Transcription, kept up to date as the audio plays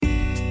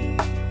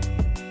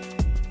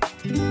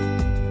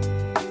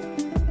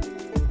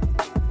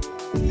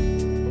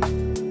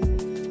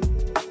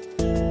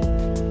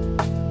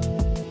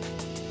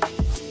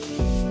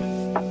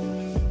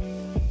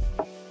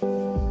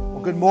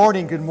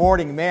Good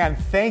morning, man.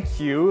 Thank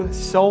you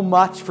so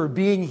much for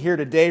being here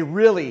today.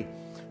 Really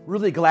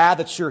glad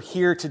that you're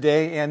here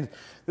today. And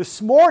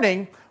this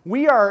morning,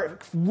 we are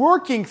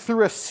working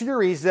through a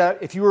series that,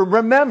 if you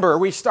remember,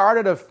 we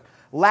started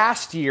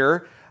last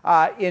year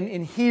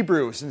in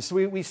Hebrews. And so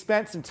we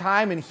spent some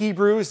time in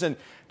Hebrews and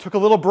took a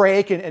little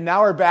break, and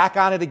now we're back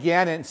on it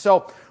again. And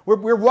so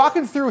we're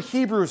walking through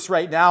Hebrews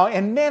right now.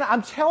 And man,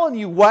 I'm telling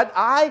you what,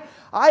 I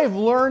have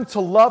learned to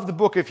love the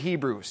book of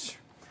Hebrews.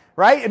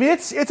 Right? I mean,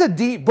 it's a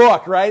deep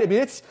book, right? I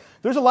mean,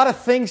 there's a lot of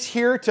things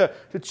here to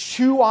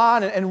chew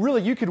on, and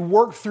really you could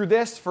work through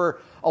this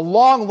for a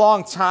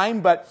long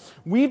time, but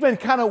we've been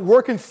kind of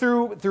working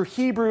through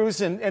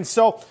Hebrews, and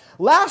so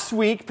last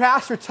week,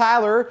 Pastor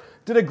Tyler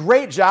did a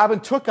great job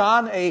and took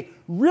on a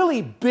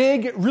really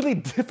big, really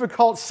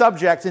difficult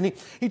subject, and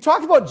he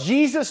talked about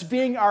Jesus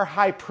being our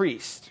high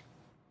priest.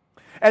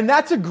 And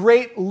that's a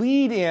great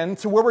lead-in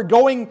to where we're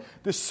going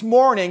this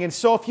morning, and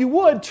so if you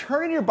would,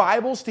 turn in your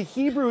Bibles to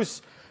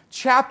Hebrews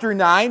Chapter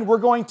 9, we're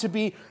going to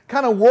be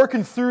kind of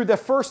working through the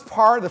first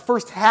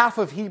half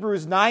of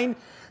Hebrews 9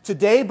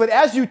 today. But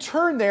as you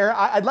turn there,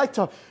 I'd like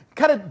to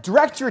kind of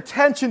direct your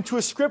attention to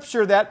a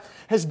scripture that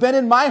has been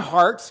in my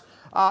heart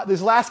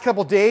these last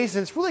couple days.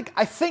 And it's really,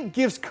 I think,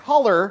 gives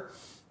color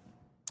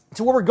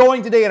to where we're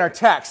going today in our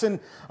text. And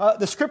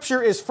the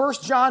scripture is 1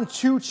 John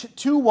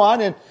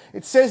 2:1, and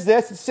it says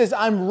this. It says,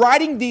 "I'm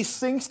writing these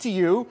things to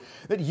you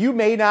that you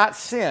may not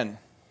sin.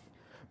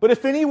 But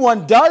if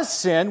anyone does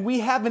sin, we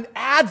have an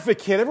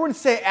advocate." Everyone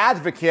say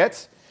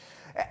advocate.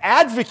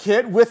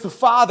 Advocate with the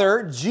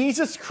Father,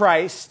 Jesus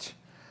Christ,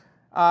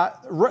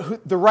 the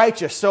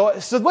righteous. So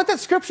what that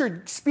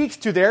scripture speaks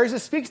to there is it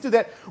speaks to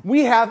that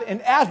we have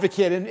an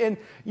advocate. And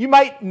you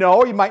might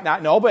know, you might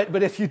not know,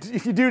 but if you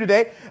do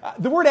today,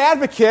 the word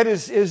advocate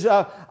is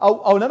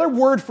another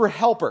word for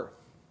helper.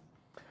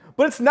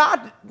 But it's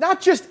not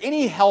just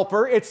any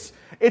helper. It's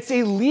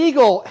a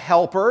legal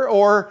helper,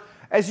 or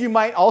as you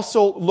might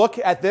also look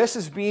at this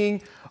as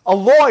being a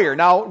lawyer.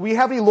 Now, we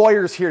have any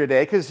lawyers here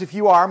today, because if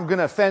you are, I'm going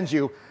to offend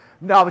you.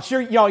 No, but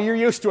you're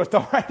used to it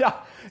though, right?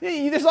 Now,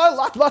 there's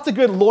lots of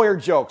good lawyer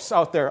jokes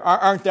out there,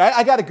 aren't there?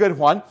 I got a good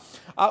one.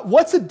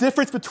 What's the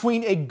difference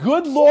between a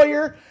good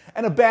lawyer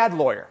and a bad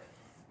lawyer?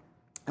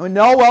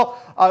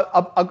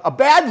 A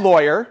bad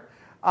lawyer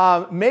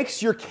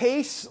makes your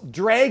case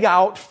drag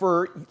out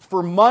for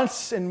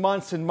months and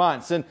months and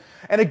months. And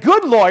a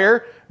good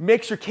lawyer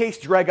makes your case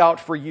drag out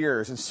for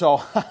years. And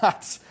so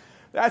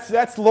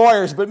that's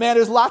lawyers. But man,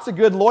 there's lots of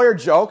good lawyer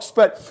jokes.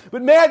 But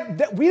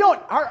man,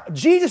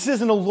 Jesus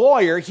isn't a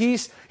lawyer.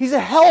 He's a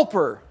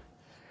helper.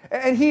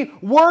 And he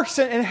works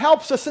and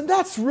helps us. And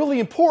that's really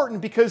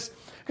important because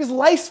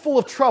life's full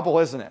of trouble,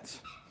 isn't it?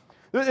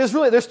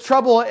 There's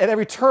trouble at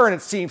every turn,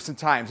 it seems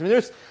sometimes. I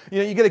mean,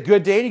 you get a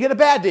good day and you get a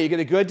bad day. You get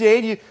a good day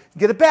and you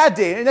get a bad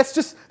day. And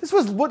this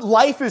was what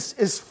life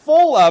is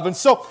full of. And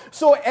so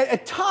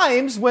at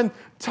times, when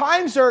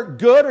times are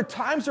good or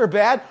times are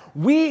bad,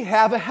 we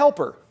have a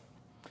helper.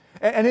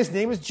 And his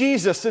name is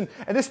Jesus. And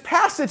this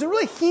passage, and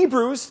really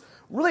Hebrews,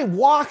 really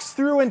walks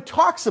through and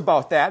talks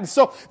about that. And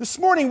so this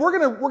morning, we're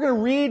gonna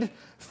read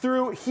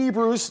through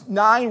Hebrews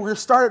 9. We're going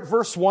to start at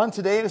verse 1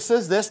 today, and it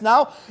says this: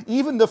 "Now,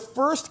 even the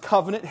first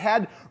covenant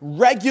had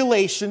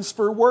regulations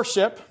for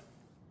worship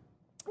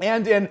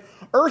and an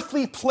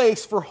earthly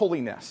place for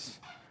holiness."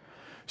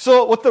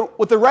 So what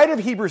the writer of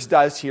Hebrews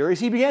does here is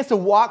he begins to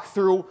walk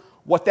through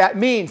what that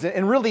means.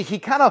 And really, he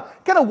kind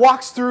of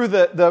walks through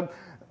the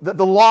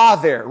law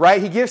there,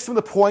 right? He gives some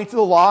of the points of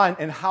the law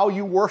and how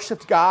you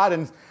worshiped God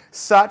and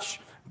such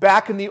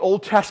back in the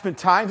Old Testament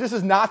times. This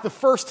is not the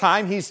first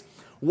time he's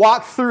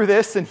walked through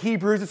this in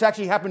Hebrews. It's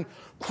actually happened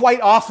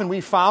quite often, we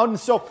found. And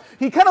so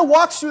he kind of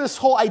walks through this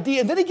whole idea,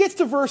 and then he gets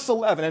to verse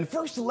 11. And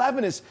verse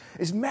 11 is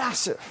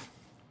massive.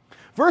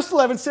 Verse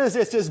 11 says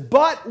this,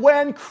 "But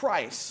when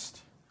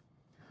Christ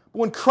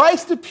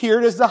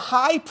appeared as the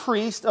high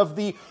priest of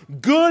the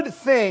good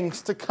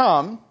things to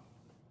come,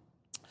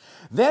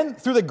 then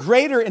through the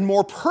greater and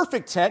more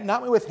perfect tent,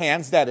 not with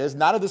hands, that is,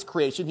 not of this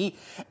creation, he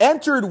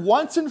entered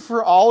once and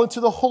for all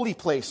into the holy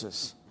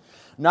places,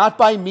 not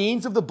by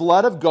means of the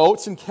blood of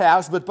goats and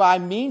calves, but by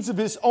means of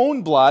his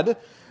own blood,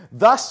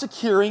 thus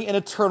securing an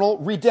eternal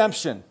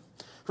redemption.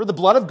 For the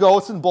blood of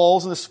goats and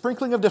bulls and the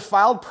sprinkling of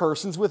defiled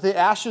persons with the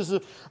ashes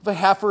of a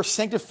heifer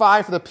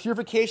sanctify for the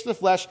purification of the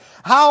flesh,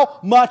 how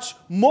much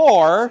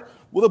more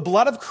will the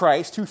blood of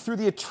Christ, who through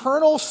the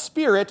eternal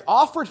Spirit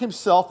offered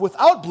himself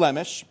without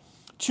blemish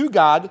to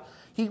God,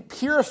 he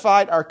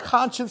purified our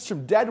conscience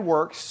from dead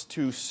works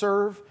to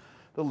serve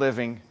the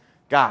living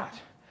God."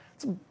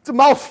 It's a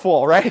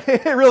mouthful, right?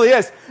 It really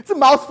is. It's a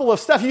mouthful of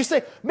stuff. You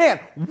say, man,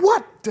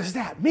 what does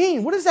that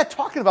mean? What is that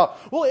talking about?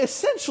 Well,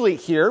 essentially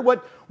here,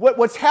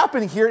 what's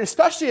happening here,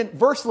 especially in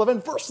verse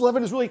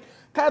 11 is really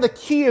kind of the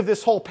key of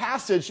this whole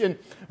passage. And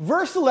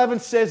verse 11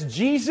 says,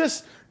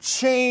 Jesus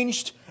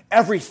changed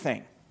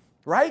everything,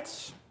 right?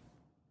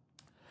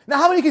 Now,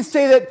 how many can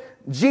say that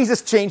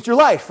Jesus changed your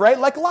life, right?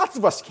 Like lots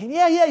of us can.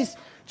 Yeah, he's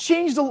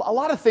changed a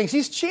lot of things.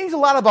 He's changed a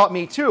lot about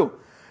me too.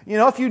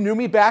 if you knew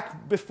me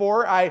back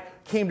before I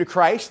came to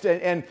Christ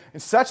and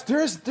such,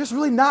 there's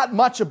really not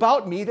much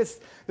about me that's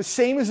the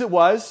same as it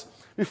was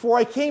before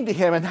I came to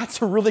him, and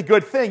that's a really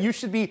good thing. You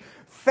should be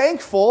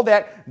thankful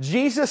that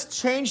Jesus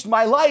changed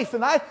my life,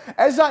 and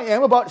as I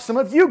am about some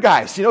of you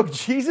guys.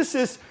 Jesus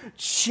has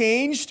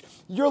changed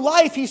your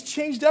life. He's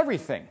changed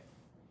everything.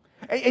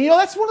 And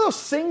that's one of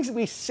those things that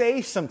we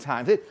say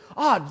sometimes.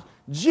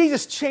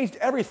 Jesus changed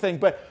everything,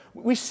 but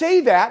we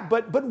say that,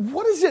 but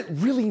what does it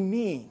really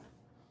mean?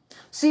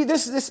 See,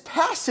 this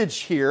passage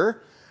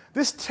here,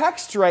 this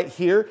text right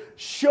here,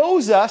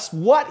 shows us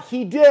what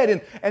he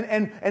did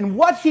and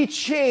what he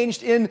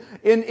changed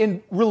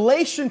in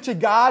relation to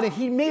God, and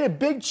he made a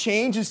big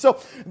change. And so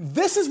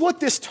this is what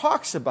this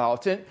talks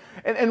about.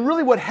 And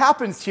really what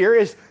happens here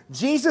is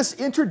Jesus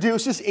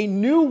introduces a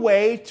new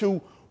way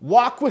to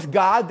walk with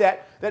God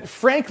that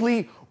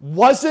frankly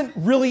wasn't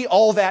really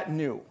all that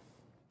new.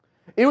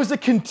 It was a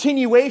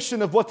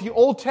continuation of what the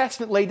Old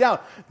Testament laid down.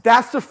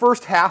 That's the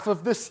first half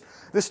of this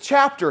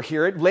chapter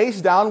here. It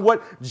lays down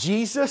what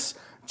Jesus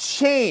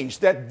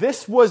changed, that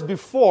this was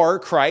before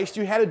Christ.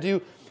 You had to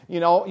do,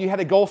 you had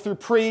to go through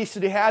priests,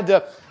 and you had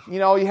to, you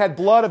had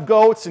blood of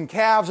goats and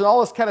calves and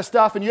all this kind of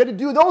stuff, and you had to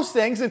do those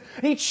things, and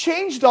he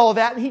changed all of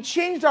that, and he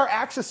changed our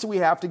access that we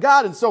have to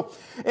God. And so,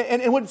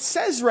 and what it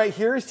says right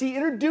here is he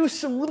introduced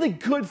some really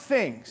good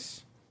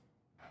things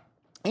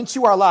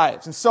into our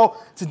lives. And so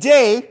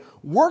today,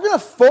 we're going to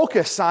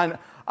focus on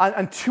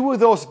two of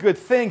those good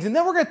things, and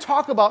then we're going to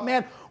talk about,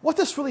 what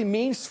this really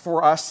means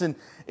for us in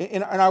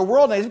our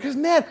world nowadays.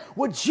 Because,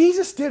 what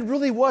Jesus did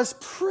really was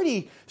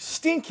pretty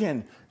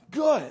stinking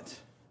good.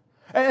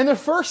 And the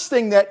first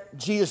thing that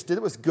Jesus did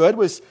that was good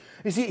is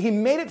he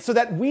made it so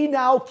that we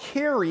now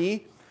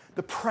carry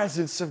the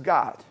presence of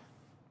God.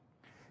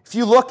 If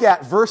you look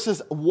at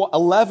verses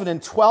 11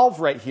 and 12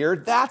 right here,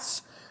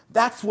 that's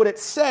what it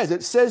says.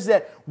 It says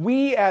that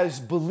we as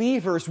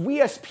believers, we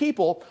as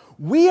people,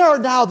 we are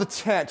now the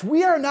tent.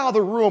 We are now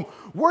the room.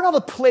 We're now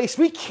the place.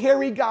 We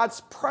carry God's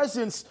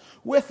presence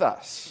with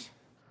us.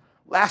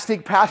 Last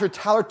week, Pastor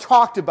Tyler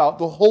talked about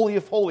the Holy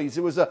of Holies.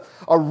 It was a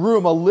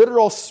room, a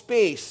literal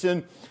space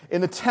in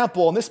the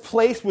temple. And this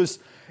place was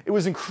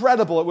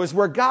incredible. It was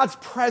where God's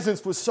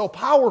presence was so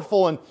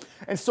powerful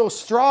and so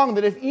strong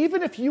that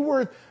even if you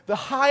were the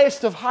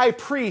highest of high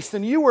priests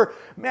and you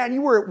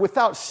were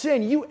without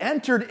sin, you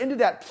entered into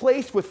that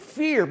place with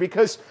fear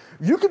because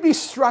you could be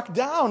struck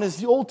down, as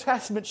the Old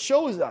Testament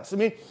shows us.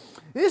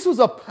 This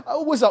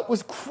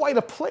was quite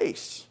a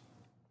place.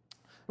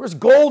 There was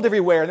gold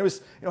everywhere, and there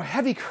was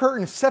heavy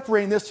curtains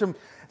separating this from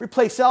every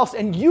place else,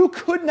 and you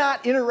could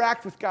not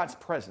interact with God's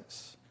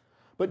presence.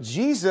 But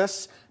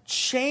Jesus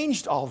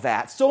changed all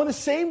that. So in the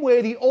same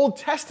way, the Old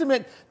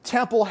Testament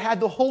temple had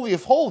the Holy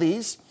of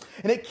Holies,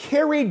 and it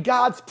carried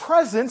God's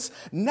presence.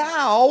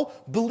 Now,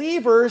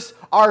 believers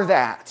are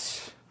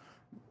that.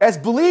 As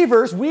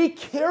believers, we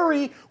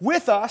carry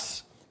with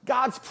us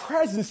God's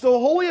presence. The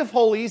Holy of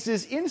Holies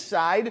is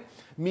inside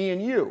me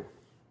and you.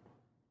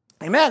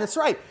 Amen, that's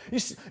right.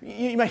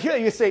 You might hear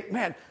that, you say,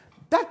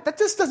 that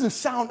just doesn't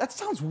sound, that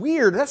sounds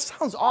weird, that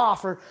sounds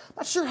off, or I'm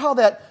not sure how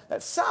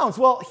that sounds.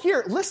 Well,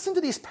 here, listen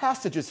to these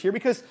passages here,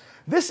 because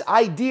this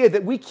idea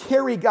that we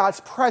carry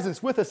God's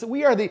presence with us, that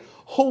we are the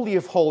Holy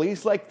of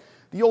Holies, like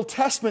the Old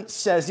Testament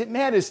says,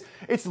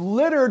 it's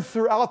littered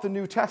throughout the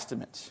New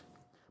Testament.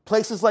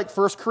 Places like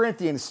 1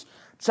 Corinthians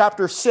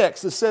chapter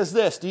 6, it says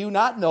this: do you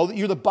not know that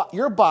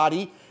your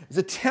body is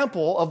a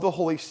temple of the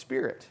Holy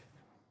Spirit?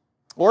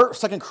 Or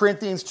 2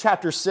 Corinthians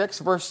chapter 6,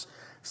 verse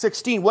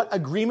 16, what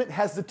agreement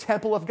has the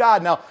temple of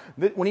God? Now,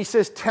 when he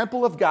says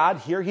temple of God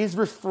here, he's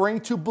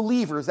referring to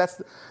believers.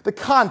 That's the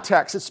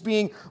context that's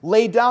being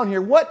laid down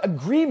here. What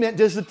agreement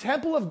does the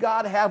temple of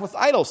God have with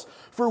idols?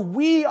 For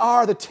we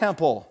are the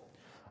temple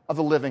of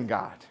the living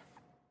God.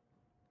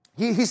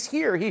 He's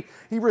here. He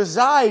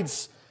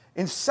resides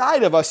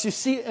inside of us. You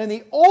see, in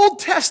the Old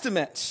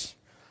Testament,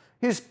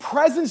 his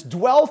presence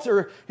dwelt,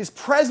 or his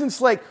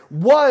presence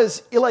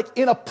was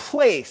in a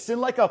place,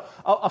 in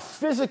a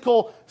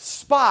physical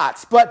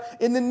spot. But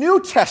in the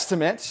New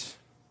Testament,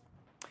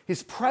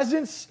 his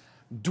presence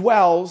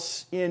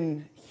dwells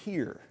in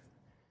here,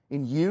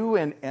 in you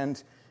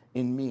and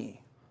in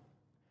me.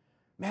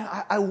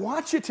 I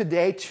want you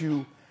today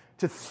to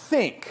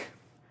think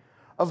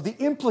of the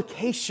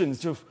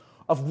implications of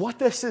what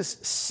this is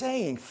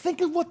saying.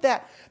 Think of what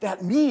that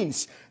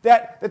means,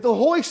 that the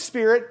Holy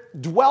Spirit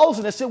dwells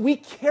in us, that we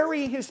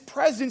carry his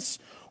presence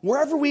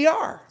wherever we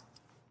are.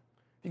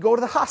 You go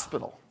to the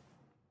hospital,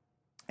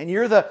 and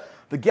you're the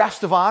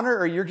guest of honor,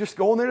 or you're just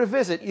going there to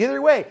visit. Either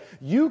way,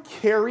 you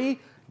carry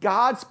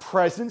God's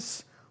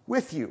presence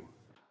with you.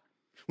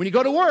 When you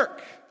go to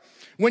work,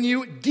 when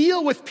you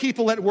deal with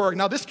people at work,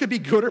 now this could be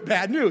good or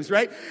bad news,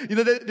 right?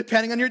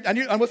 Depending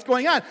on what's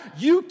going on.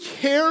 You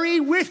carry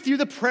with you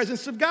the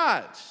presence of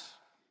God.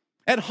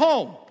 At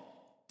home,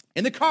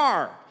 in the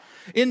car,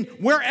 in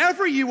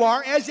wherever you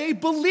are, as a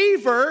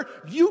believer,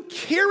 you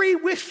carry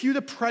with you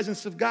the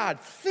presence of God.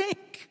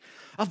 Think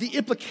of the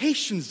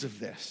implications of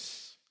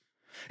this.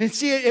 And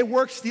see, it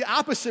works the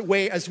opposite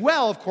way as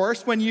well, of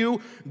course. When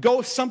you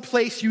go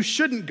someplace you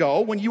shouldn't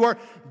go, when you are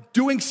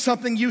doing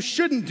something you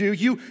shouldn't do,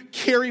 you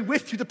carry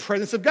with you the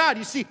presence of God.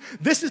 You see,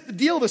 this is the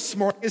deal this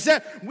morning, is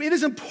that it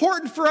is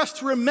important for us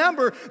to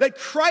remember that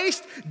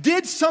Christ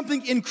did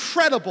something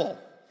incredible.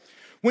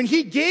 When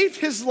he gave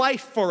his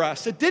life for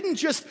us, it didn't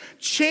just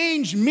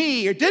change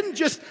me. It didn't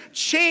just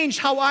change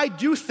how I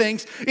do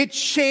things. It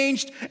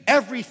changed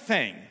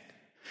everything.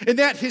 And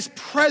that his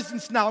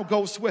presence now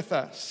goes with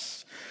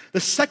us. The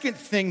second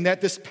thing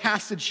that this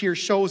passage here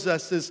shows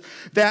us is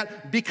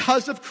that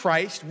because of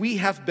Christ, we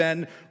have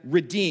been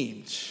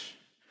redeemed.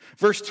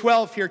 Verse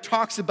 12 here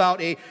talks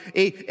about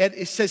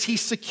it says he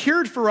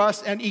secured for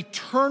us an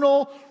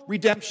eternal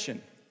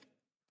redemption.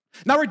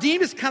 Now,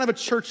 redeemed is kind of a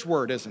church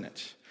word, isn't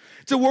it?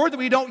 It's a word that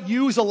we don't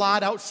use a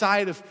lot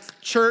outside of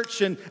church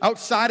and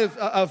outside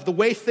of the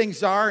way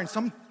things are. And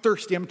so I'm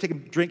thirsty. I'm going to take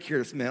a drink here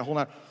this minute.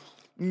 Hold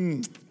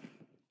on.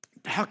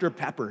 Dr.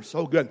 Pepper,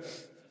 so good.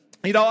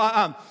 You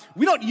know,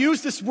 we don't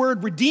use this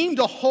word redeemed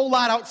a whole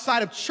lot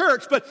outside of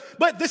church,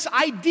 but this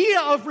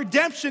idea of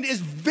redemption is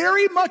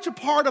very much a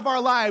part of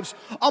our lives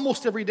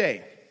almost every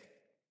day.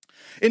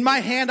 In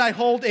my hand, I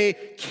hold a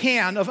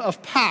can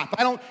of pop.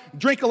 I don't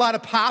drink a lot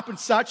of pop and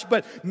such,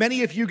 but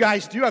many of you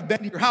guys do. I've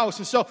been to your house,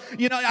 and so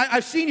you know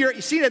I've seen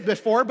it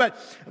before.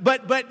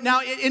 But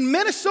now in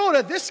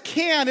Minnesota, this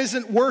can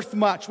isn't worth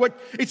much. What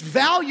its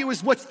value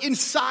is what's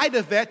inside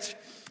of it,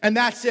 and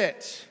that's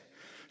it.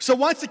 So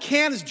once a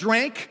can is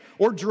drank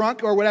or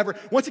drunk or whatever,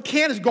 once a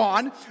can is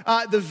gone,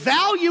 the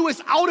value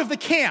is out of the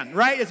can,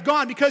 right? It's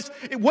gone because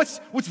what's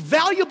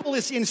valuable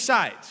is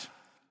inside.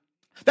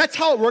 That's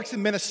how it works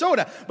in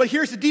Minnesota. But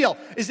here's the deal,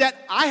 is that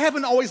I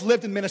haven't always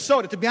lived in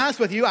Minnesota. To be honest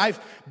with you, I've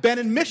been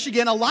in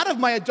Michigan a lot of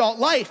my adult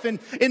life. And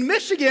in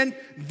Michigan,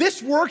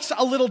 this works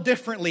a little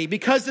differently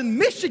because in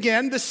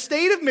Michigan, the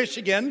state of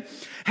Michigan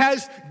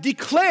has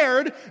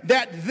declared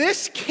that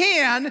this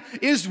can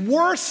is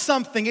worth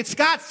something. It's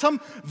got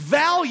some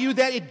value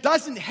that it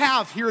doesn't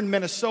have here in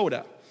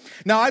Minnesota.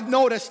 Now, I've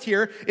noticed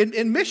here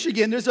in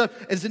Michigan, there's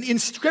an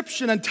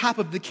inscription on top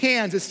of the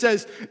cans. It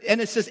says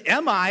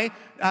MI,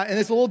 and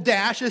there's a little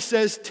dash. It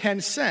says 10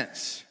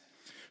 cents.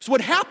 So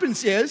what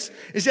happens is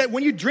that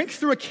when you drink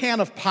through a can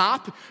of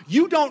pop,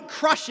 you don't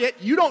crush it,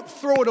 you don't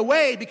throw it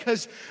away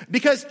because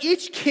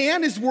each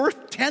can is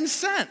worth 10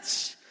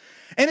 cents.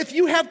 And if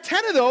you have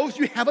 10 of those,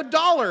 you have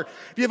 $1.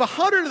 If you have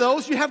 100 of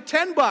those, you have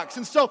 $10.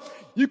 And so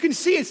you can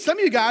see, and some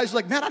of you guys are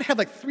like, man, I'd have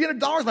like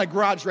 $300 in my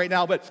garage right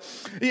now. But,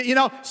 you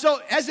know,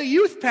 so as a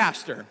youth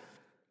pastor,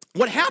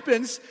 what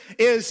happens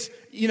is,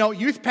 you know,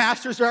 youth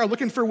pastors are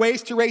looking for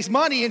ways to raise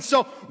money. And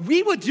so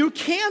we would do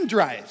can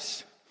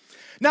drives.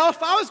 Now,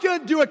 if I was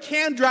going to do a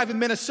can drive in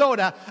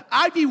Minnesota,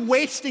 I'd be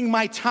wasting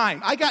my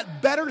time. I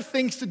got better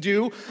things to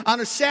do on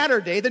a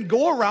Saturday than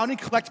go around and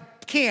collect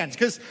cans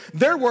because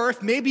they're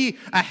worth maybe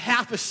a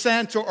half a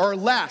cent or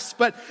less.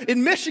 But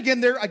in Michigan,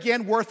 they're,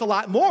 again, worth a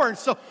lot more. And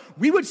so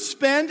we would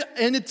spend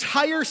an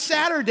entire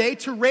Saturday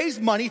to raise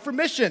money for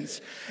missions.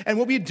 And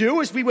what we'd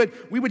do is we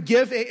would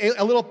give put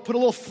a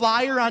little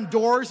flyer on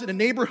doors in a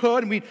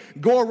neighborhood, and we'd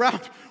go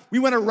around. We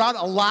went around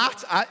a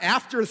lot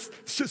after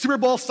Super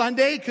Bowl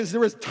Sunday because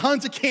there was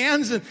tons of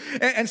cans.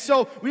 And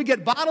so we'd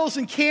get bottles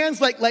and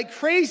cans like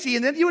crazy.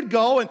 And then you would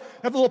go and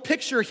have a little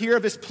picture here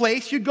of this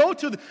place. You'd go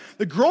to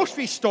the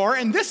grocery store,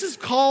 and this is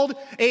called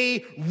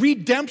a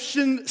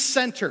redemption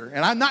center.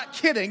 And I'm not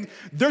kidding.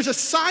 There's a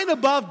sign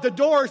above the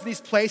doors in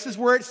these places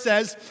where it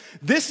says,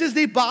 this is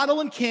the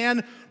bottle and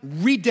can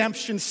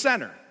redemption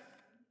center.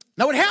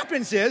 Now what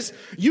happens is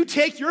you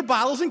take your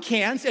bottles and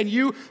cans and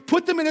you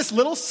put them in this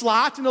little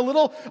slot and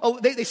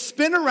they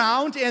spin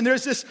around, and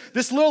there's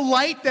this little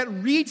light that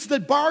reads the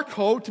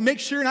barcode to make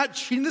sure you're not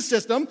cheating the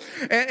system.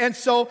 And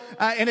so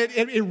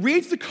it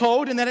reads the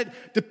code, and then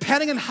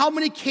depending on how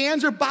many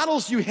cans or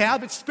bottles you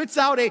have, it spits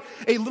out a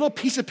little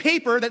piece of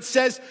paper that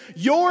says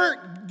your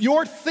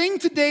thing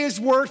today is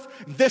worth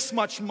this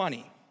much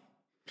money.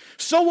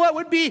 So what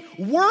would be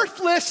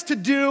worthless to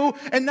do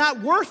and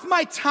not worth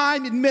my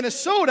time in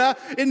Minnesota,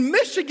 in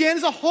Michigan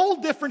is a whole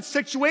different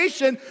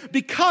situation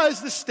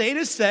because the state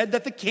has said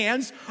that the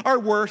cans are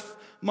worth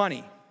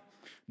money.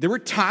 There were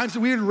times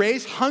that we would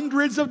raise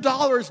hundreds of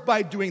dollars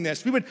by doing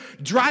this. We would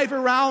drive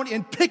around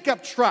in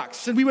pickup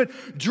trucks, and we would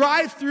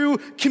drive through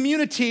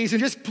communities and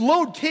just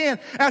load can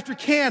after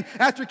can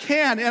after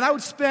can. And I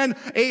would spend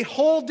a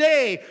whole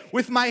day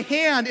with my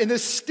hand in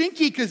this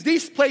stinky, because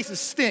these places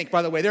stink,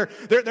 by the way.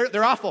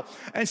 They're awful.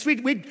 And so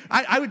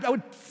I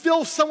would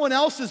fill someone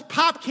else's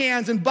pop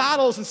cans and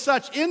bottles and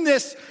such in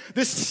this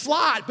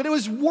slot, but it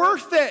was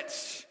worth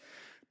it.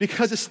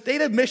 Because the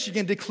state of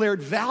Michigan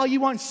declared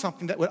value on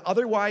something that would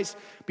otherwise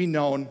be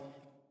known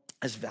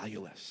as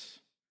valueless.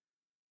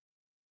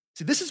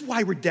 See, this is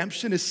why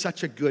redemption is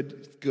such a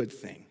good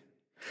thing.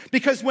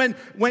 Because when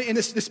in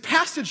this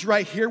passage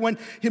right here, when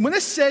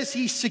it says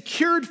he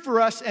secured for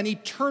us an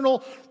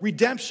eternal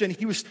redemption,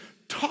 he was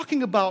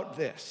talking about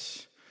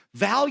this.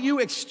 Value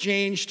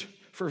exchanged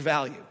for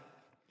value.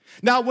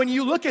 Now, when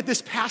you look at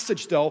this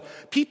passage, though,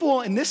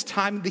 people in this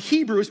time, the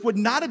Hebrews, would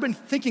not have been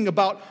thinking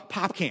about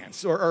pop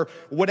cans or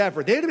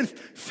whatever. They would have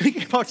been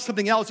thinking about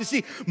something else. You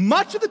see,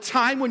 much of the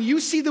time when you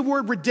see the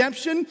word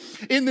redemption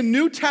in the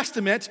New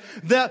Testament,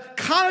 the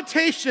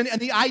connotation and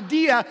the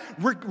idea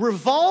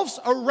revolves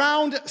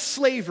around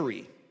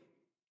slavery.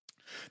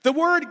 The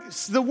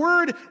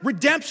word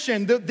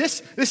redemption,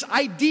 this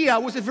idea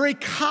was a very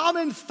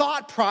common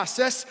thought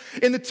process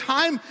in the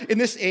time, in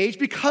this age,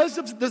 because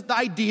of the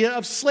idea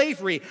of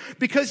slavery.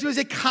 Because it was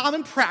a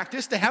common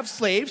practice to have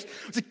slaves.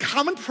 It was a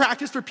common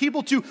practice for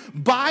people to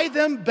buy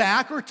them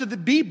back or to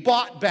be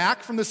bought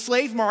back from the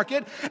slave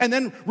market and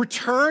then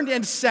returned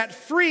and set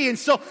free. And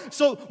so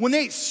when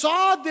they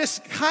saw this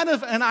kind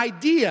of an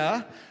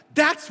idea,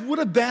 that would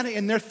have been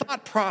in their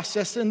thought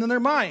process and in their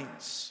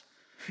minds.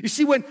 You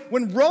see, when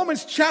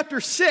Romans chapter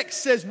 6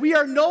 says we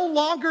are no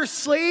longer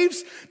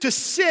slaves to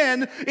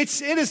sin, it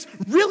is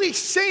really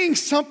saying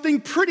something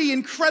pretty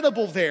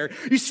incredible there.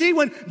 You see,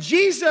 when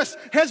Jesus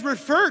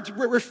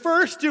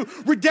refers to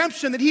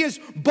redemption, that he has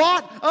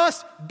bought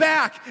us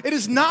back, it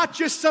is not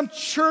just some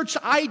church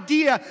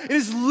idea. It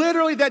is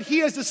literally that he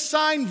has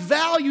assigned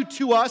value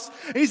to us,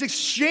 and he's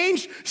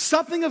exchanged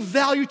something of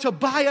value to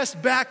buy us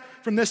back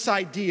from this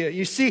idea.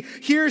 You see,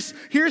 here's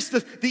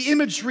the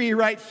imagery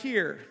right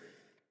here.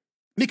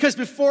 Because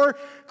before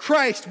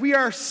Christ, we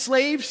are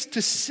slaves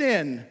to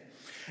sin,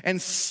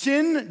 and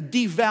sin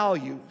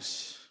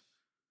devalues.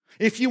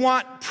 If you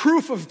want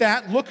proof of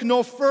that, look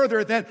no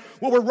further than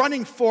what we're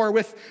running for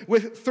with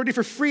 30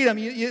 for Freedom,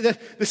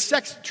 the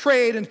sex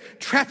trade and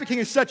trafficking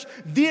and such.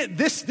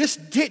 This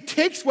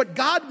takes what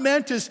God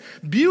meant as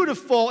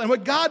beautiful and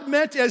what God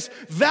meant as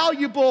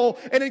valuable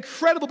and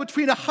incredible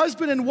between a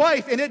husband and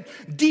wife, and it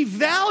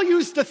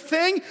devalues the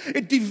thing,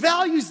 it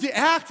devalues the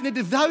act, and it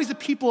devalues the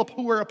people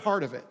who are a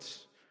part of it.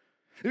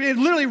 It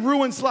literally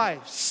ruins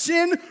lives.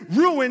 Sin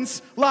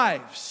ruins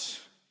lives.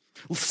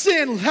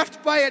 Sin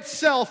left by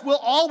itself will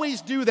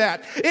always do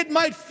that. It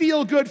might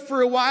feel good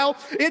for a while.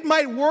 It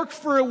might work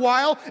for a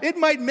while. It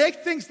might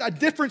make things a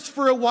difference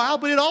for a while,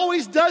 but it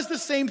always does the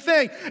same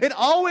thing. It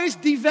always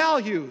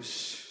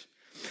devalues.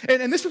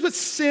 And this is what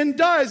sin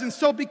does. And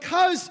so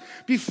because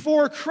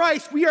before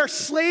Christ we are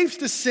slaves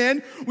to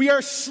sin, we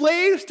are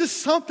slaves to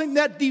something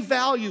that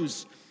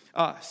devalues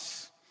us.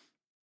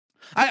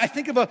 I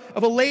think of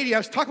a lady. I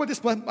was talking about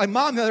this with my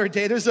mom the other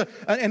day. There's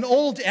an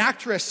old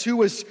actress she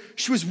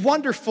was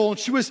wonderful, and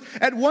she was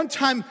at one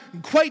time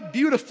quite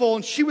beautiful,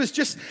 and she was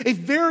just a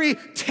very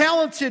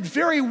talented,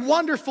 very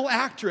wonderful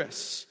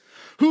actress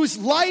whose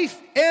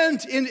life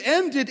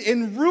ended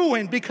in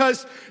ruin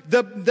because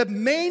the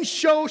main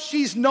show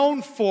she's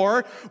known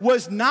for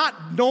was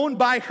not known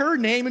by her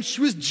name, and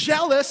she was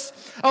jealous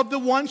of the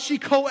one she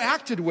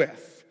co-acted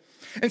with.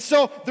 And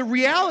so the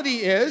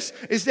reality is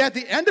that at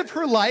the end of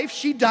her life,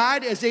 she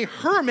died as a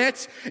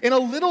hermit in a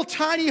little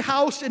tiny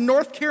house in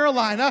North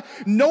Carolina.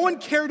 No one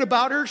cared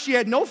about her. She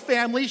had no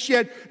family. She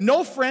had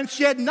no friends.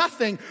 She had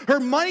nothing. Her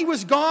money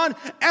was gone.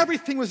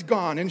 Everything was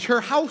gone. And her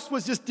house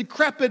was this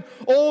decrepit,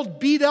 old,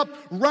 beat-up,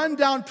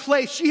 run-down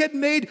place. She had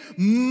made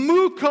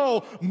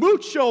mucho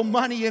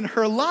money in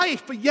her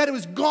life, but yet it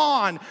was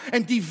gone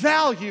and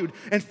devalued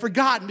and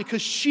forgotten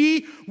because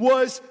she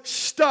was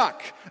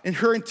stuck in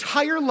her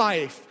entire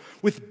life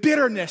with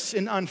bitterness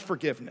and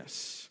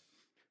unforgiveness.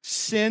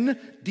 Sin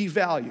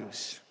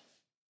devalues.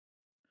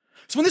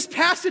 So when this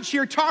passage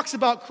here talks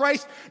about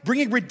Christ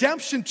bringing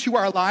redemption to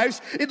our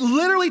lives, it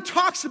literally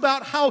talks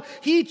about how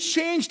he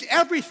changed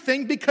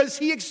everything because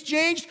he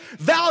exchanged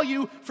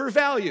value for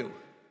value.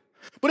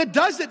 But it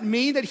doesn't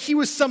mean that he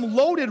was some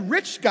loaded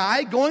rich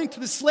guy going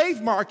to the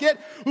slave market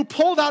who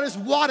pulled out his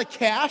wad of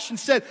cash and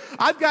said,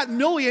 I've got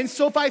millions,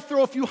 so if I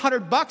throw a few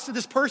 $100 at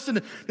this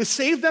person to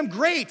save them,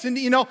 great. And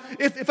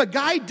if a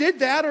guy did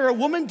that or a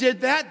woman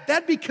did that,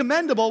 that'd be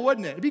commendable,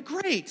 wouldn't it? It'd be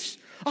great.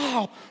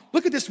 Oh,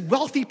 look at this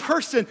wealthy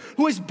person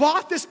who has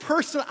bought this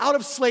person out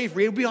of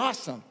slavery. It'd be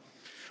awesome.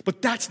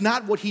 But that's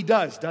not what he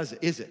does it?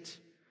 Is it?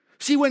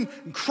 See, when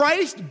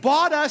Christ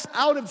bought us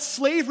out of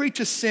slavery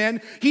to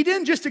sin, he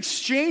didn't just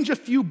exchange a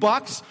few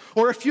bucks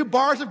or a few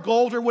bars of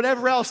gold or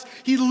whatever else.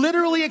 He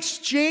literally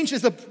exchanged,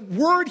 as the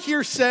word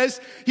here says,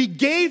 he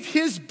gave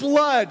his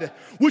blood,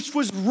 which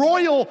was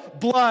royal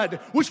blood,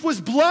 which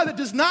was blood that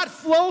does not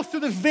flow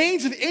through the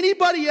veins of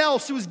anybody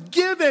else. It was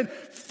given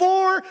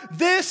for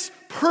this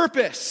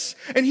purpose.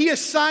 And he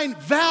assigned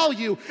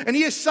value, and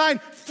he assigned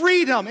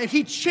freedom, and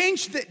he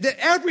changed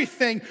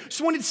everything.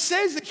 So when it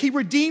says that he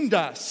redeemed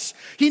us,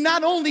 he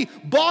not only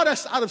bought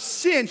us out of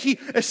sin, he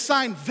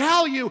assigned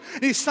value,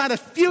 and he assigned a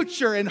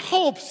future and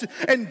hopes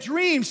and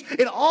dreams.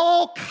 It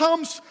all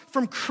comes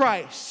from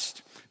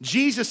Christ.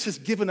 Jesus has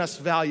given us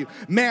value.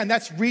 Man,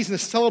 that's reason to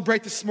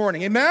celebrate this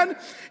morning. Amen?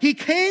 He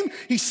came,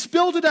 he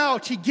spilled it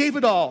out, he gave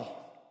it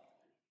all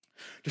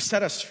to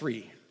set us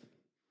free.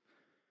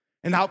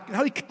 And now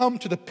we come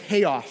to the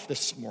payoff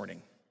this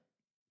morning.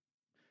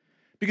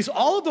 Because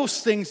all of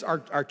those things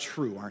are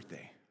true, aren't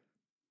they?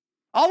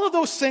 All of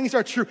those things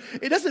are true.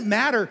 It doesn't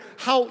matter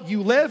how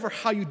you live or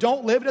how you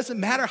don't live. It doesn't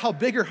matter how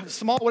big or how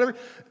small, whatever.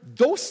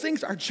 Those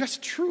things are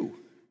just true.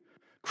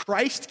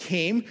 Christ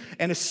came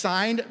and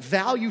assigned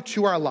value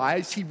to our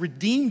lives. He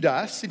redeemed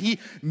us, and he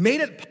made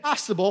it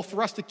possible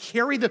for us to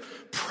carry the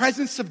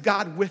presence of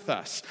God with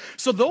us.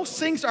 So those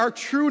things are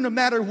true no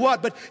matter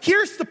what. But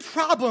here's the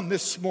problem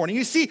this morning.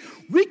 You see,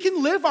 we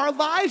can live our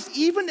lives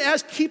even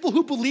as people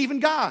who believe in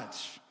God.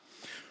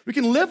 We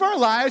can live our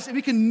lives and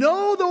we can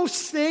know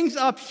those things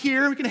up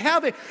here. We can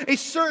have a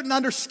certain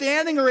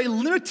understanding or a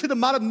limited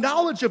amount of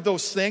knowledge of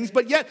those things,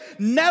 but yet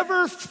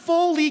never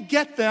fully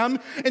get them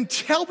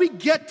until we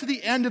get to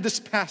the end of this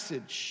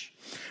passage.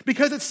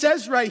 Because it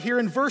says right here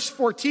in verse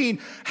 14,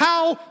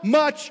 how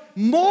much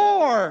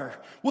more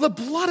will the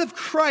blood of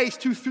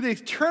Christ, who through the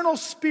eternal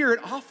Spirit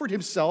offered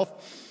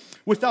himself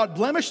without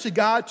blemish to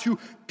God to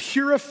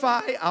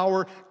purify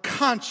our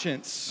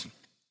conscience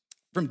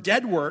from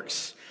dead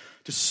works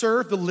to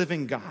serve the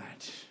living God.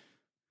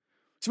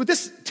 So what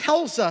this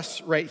tells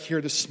us right here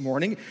this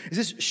morning is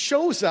this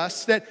shows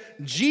us that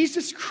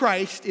Jesus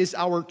Christ is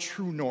our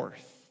true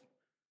north.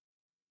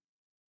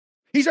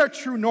 He's our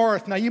true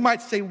north. Now you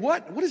might say,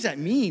 what does that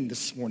mean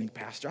this morning,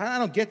 Pastor? I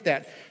don't get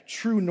that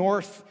true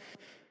north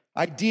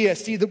idea.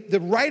 See, the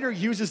writer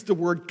uses the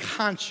word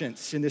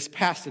conscience in this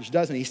passage,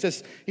 doesn't he?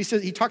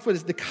 He talks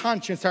about the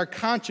conscience. Our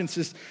conscience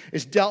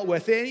is dealt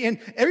with. And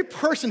every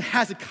person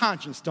has a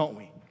conscience, don't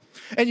we?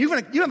 And you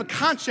have a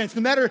conscience,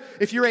 no matter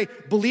if you're a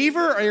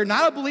believer or you're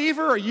not a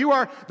believer, or you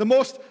are the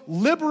most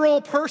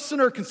liberal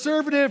person or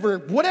conservative or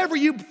whatever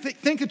you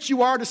think that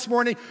you are this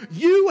morning,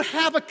 you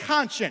have a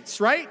conscience,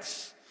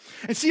 right?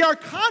 And see, our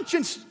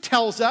conscience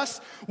tells us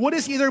what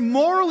is either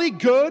morally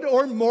good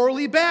or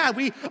morally bad.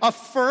 We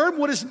affirm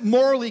what is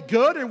morally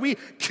good, and we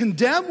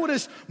condemn what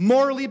is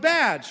morally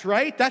bad,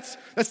 right? That's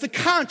the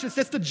conscience.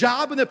 That's the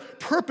job and the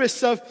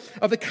purpose of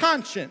the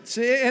conscience.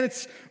 And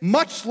it's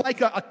much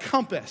like a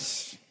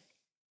compass.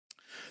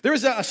 There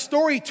is a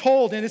story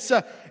told, and it's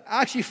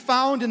actually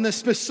found in the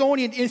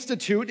Smithsonian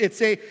Institute.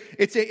 It's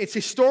a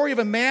story of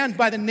a man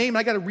by the name,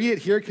 I got to read it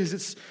here because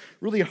it's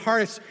really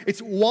hard.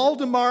 It's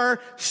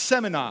Waldemar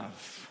Semenov.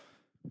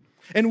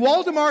 And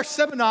Waldemar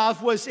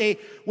Semenov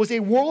was a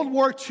World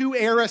War II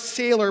era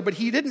sailor, but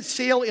he didn't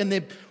sail in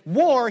the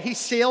war. He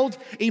sailed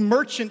a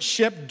merchant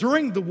ship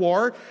during the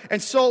war.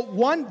 And so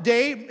one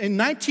day in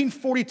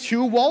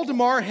 1942,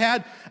 Waldemar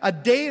had a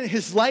day in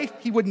his life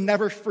he would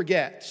never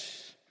forget.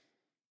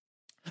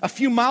 A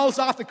few miles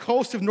off the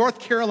coast of North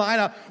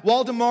Carolina,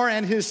 Waldemar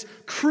and his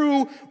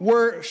crew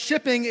were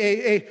shipping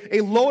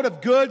a load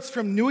of goods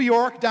from New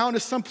York down to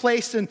some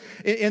place in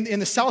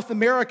the South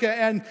America,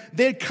 and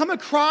they had come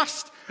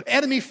across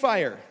enemy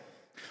fire.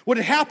 What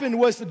had happened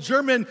was the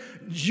German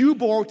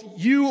U-boat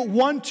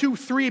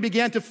U-123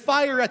 began to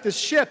fire at this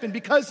ship, and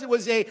because it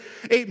was a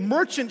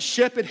merchant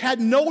ship, it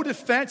had no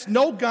defense,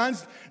 no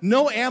guns,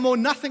 no ammo,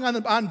 nothing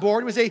on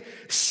board. It was a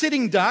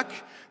sitting duck.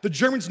 The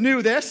Germans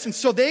knew this, and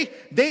so they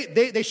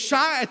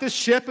shot at this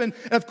ship, and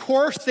of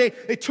course they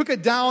took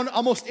it down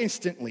almost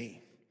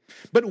instantly.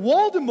 But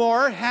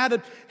Waldemar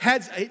had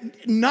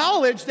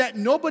knowledge that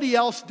nobody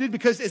else did,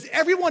 because as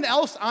everyone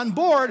else on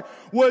board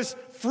was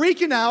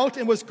freaking out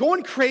and was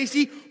going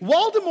crazy,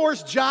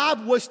 Waldemar's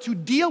job was to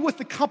deal with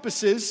the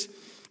compasses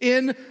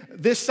in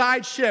the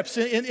side ships,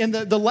 in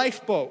the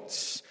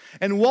lifeboats.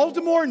 And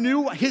Waldemar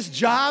knew his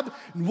job.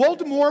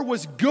 Waldemar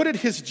was good at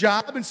his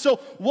job. And so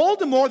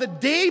Waldemar, the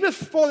day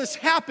before this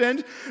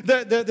happened,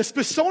 the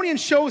Smithsonian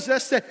shows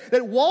us that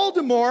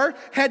Waldemar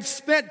had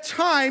spent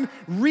time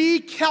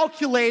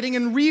recalculating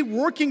and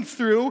reworking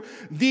through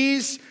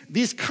these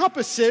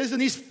compasses.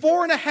 And these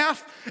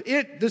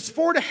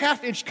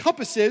 4.5 inch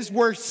compasses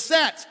were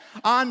set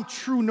on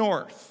true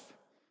north.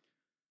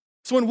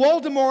 So when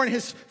Waldemar and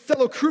his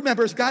fellow crew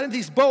members got in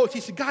these boats,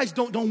 he said, guys,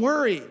 don't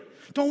worry.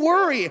 Don't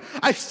worry.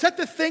 I set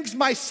the things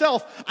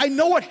myself. I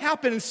know what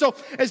happened. And so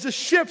as the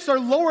ships are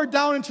lowered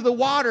down into the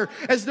water,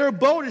 as their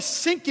boat is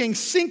sinking,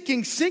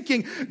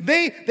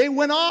 they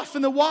went off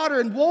in the water,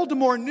 and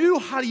Waldemar knew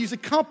how to use a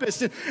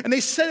compass, and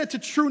they set it to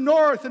true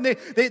north, and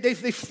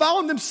they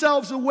found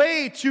themselves a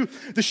way to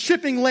the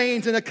shipping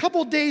lanes. And a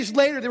couple days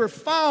later, they were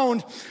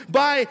found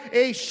by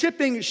a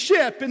shipping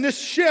ship, and this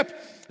ship,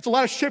 it's a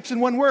lot of ships in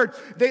one word.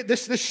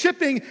 The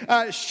shipping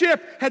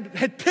ship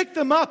had picked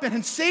them up and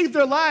had saved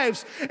their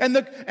lives. And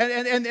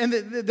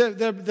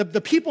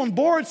the people on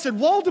board said,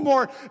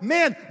 Waldemar,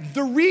 man,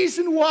 the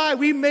reason why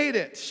we made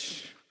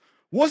it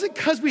wasn't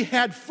because we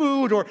had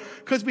food or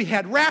because we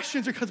had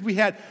rations or because we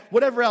had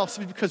whatever else.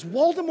 It was because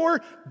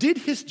Waldemar did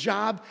his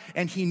job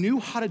and he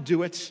knew how to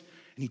do it,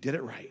 and he did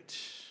it right.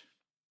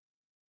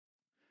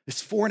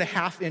 This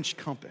 4.5 inch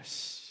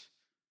compass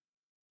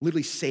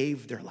literally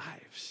saved their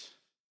lives.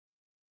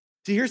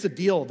 See, here's the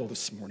deal, though,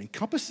 this morning.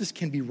 Compasses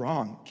can be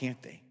wrong, can't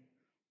they?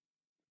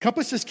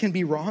 Compasses can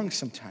be wrong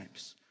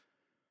sometimes.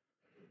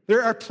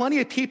 There are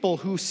plenty of people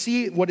who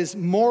see what is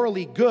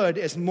morally good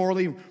as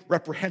morally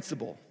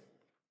reprehensible.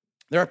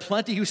 There are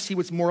plenty who see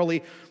what's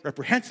morally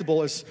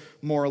reprehensible as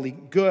morally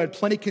good.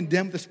 Plenty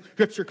condemn what the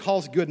Scripture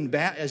calls good and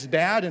bad as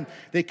bad, and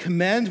they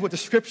commend what the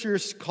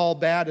Scriptures call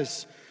bad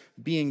as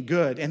being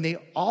good. And they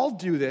all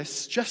do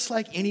this, just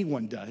like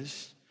anyone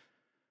does,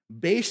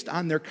 based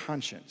on their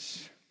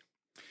conscience.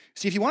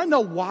 See, if you want to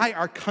know why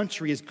our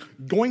country is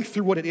going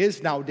through what it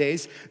is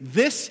nowadays,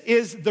 this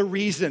is the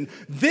reason.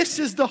 This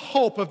is the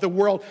hope of the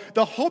world.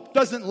 The hope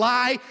doesn't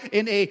lie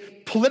in a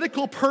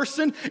political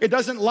person. It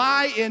doesn't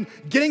lie in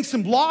getting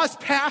some laws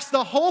passed.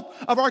 The hope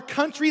of our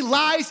country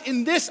lies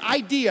in this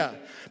idea.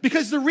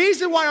 Because the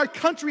reason why our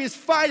country is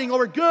fighting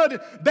over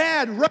good,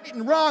 bad, right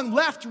and wrong,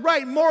 left,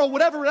 right, moral,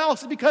 whatever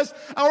else, is because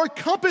our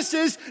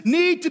compasses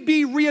need to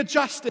be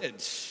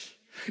readjusted.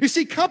 You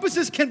see,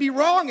 compasses can be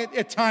wrong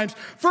at times.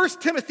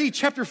 1 Timothy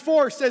chapter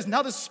 4 says,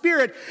 "Now the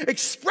Spirit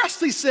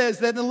expressly says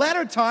that in the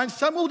latter times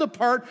some will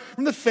depart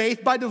from the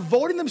faith by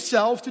devoting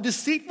themselves to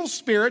deceitful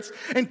spirits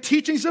and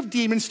teachings of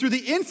demons through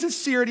the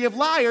insincerity of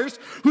liars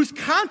whose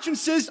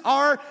consciences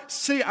are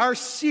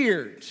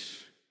seared."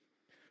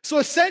 So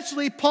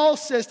essentially, Paul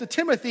says to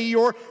Timothy,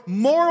 your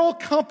moral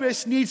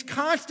compass needs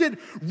constant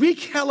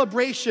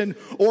recalibration,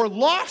 or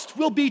lost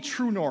will be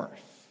true north.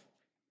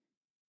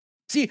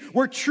 See,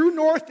 where true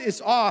north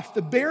is off,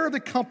 the bearer of the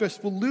compass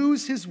will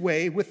lose his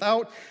way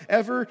without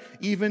ever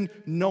even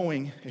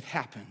knowing it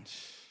happened.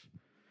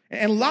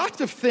 And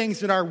lots of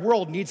things in our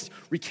world needs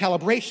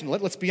recalibration.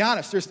 Let's be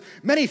honest. There's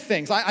many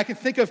things. I can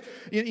think of,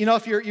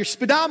 if your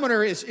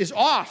speedometer is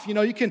off,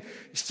 you can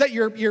set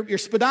your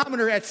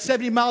speedometer at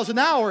 70 miles an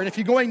hour. And if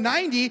you're going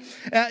 90,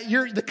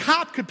 the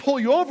cop could pull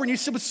you over and you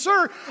say, "But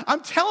sir, I'm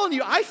telling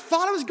you, I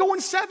thought I was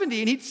going 70.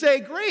 And he'd say,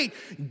 "Great,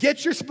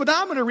 get your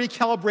speedometer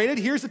recalibrated.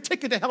 Here's a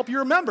ticket to help you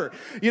remember."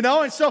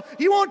 And so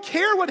he won't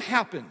care what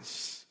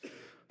happens.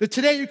 That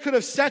today you could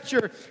have set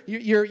you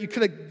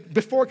could have,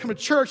 before coming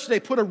to church, they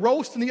put a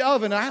roast in the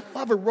oven. And I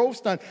love a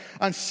roast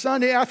on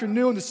Sunday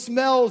afternoon. The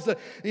smells, the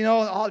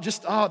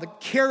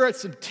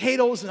carrots and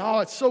potatoes,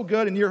 and it's so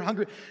good. And you're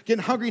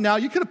getting hungry now.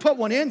 You could have put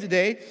one in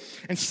today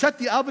and set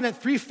the oven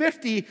at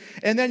 350,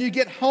 and then you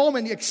get home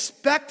and you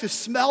expect to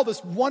smell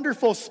this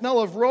wonderful smell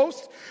of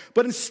roast.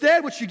 But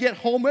instead, what you get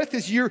home with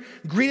is you're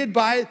greeted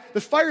by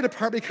the fire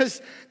department,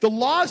 because the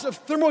laws of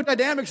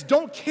thermodynamics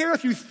don't care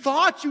if you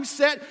thought you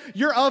set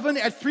your oven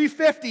at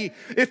 350.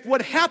 If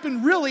what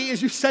happened really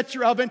is you set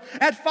your oven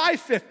at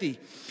 550.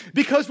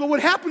 Because what would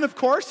happen, of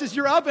course, is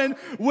your oven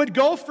would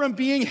go from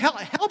being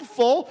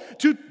helpful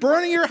to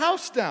burning your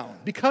house down,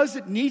 because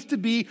it needs to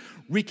be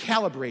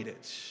recalibrated.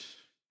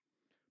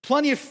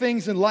 Plenty of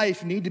things in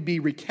life need to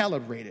be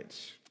recalibrated.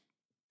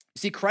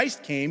 See,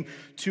 Christ came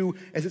to,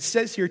 as it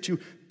says here, to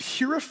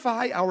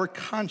purify our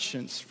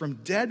conscience from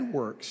dead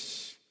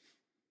works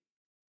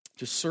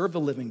to serve the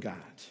living God.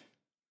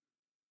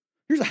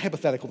 Here's a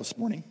hypothetical this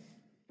morning.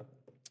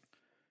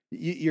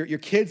 Your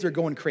kids are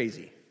going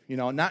crazy.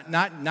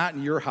 Not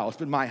in your house,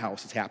 but my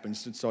house it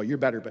happens, and so you're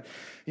better. But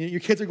your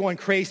kids are going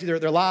crazy.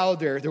 They're loud.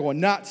 They're going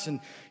nuts.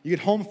 And you get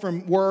home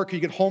from work, or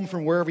you get home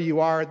from wherever you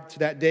are to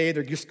that day.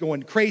 They're just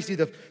going crazy.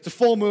 It's a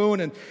full moon,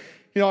 and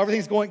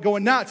everything's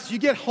going nuts. You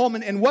get home,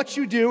 and what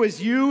you do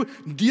is you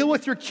deal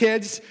with your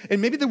kids,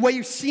 and maybe the way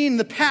you've seen in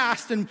the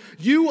past, and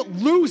you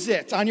lose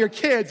it on your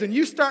kids, and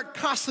you start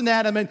cussing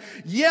at them and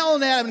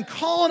yelling at them and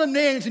calling them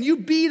names, and you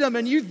beat them,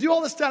 and you do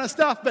all this kind of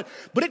stuff.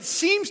 But it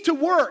seems to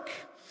work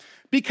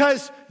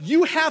because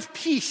you have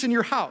peace in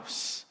your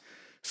house.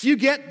 So you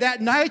get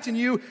that night, and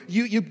you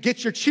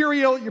get your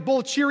bowl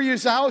of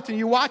Cheerios out, and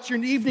you watch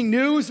your evening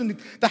news, and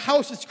the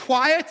house is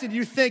quiet, and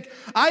you think,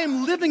 I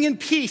am living in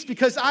peace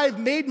because I've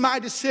made my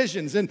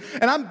decisions, and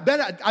I've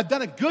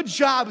done a good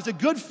job as a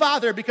good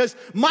father because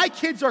my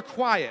kids are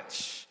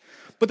quiet.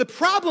 But the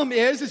problem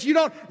is you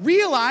don't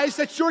realize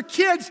that your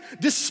kids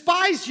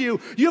despise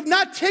you. You have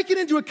not taken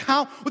into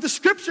account what the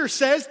Scripture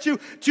says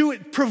to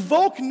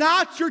provoke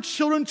not your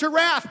children to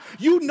wrath.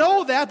 You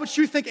know that, but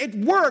you think it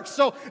works,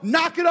 so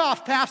knock it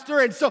off, Pastor.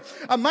 And so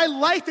my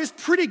life is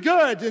pretty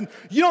good. And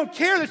you don't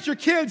care that your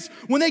kids,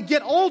 when they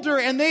get older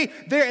and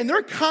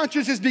their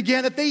consciences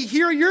begin, that they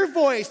hear your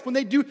voice when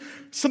they do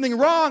something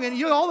wrong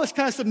and all this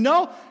kind of stuff.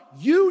 No.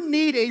 You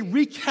need a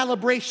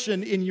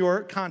recalibration in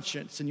your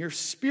conscience and your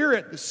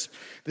spirit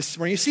this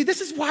morning. You see,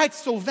 this is why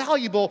it's so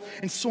valuable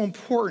and so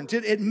important.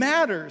 It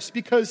matters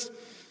because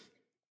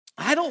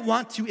I don't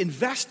want to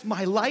invest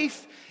my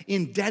life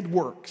in dead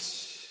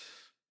works.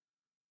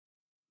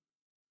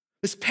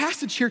 This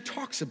passage here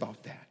talks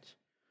about that.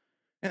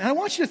 And I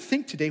want you to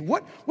think today,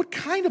 what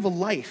kind of a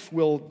life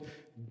will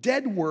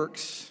dead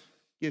works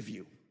give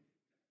you?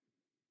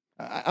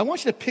 I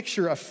want you to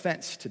picture a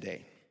fence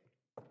today.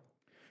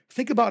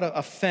 Think about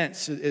a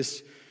fence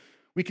as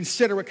we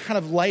consider what kind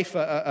of life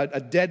a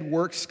dead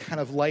works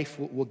kind of life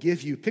will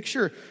give you.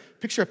 Picture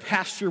a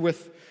pasture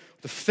with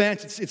the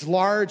fence. It's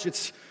large.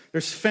 It's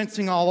There's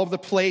fencing all over the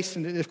place,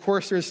 and of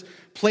course there's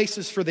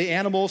places for the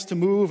animals to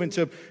move and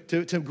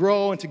to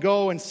grow and to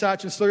go and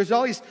such. And so there's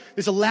all these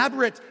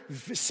elaborate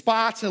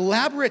spots, an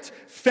elaborate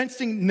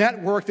fencing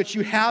network that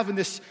you have in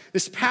this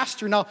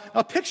pasture. Now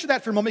picture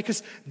that for a moment,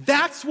 because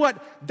that's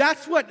what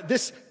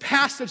this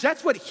passage,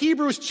 that's what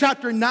Hebrews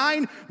chapter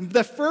 9,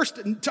 the first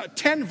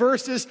 10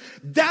 verses,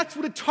 that's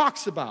what it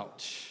talks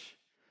about.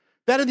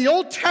 That in the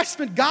Old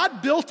Testament,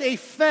 God built a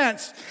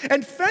fence,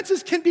 and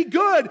fences can be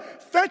good.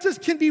 Fences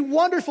can be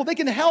wonderful. They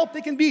can help.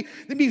 They can be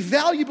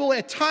valuable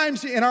at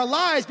times in our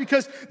lives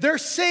because they're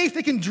safe.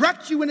 They can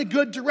direct you in a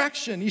good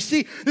direction. You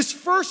see, this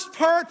first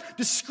part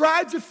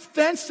describes a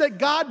fence that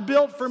God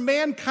built for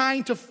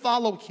mankind to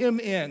follow him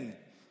in.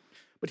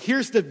 But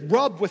here's the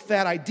rub with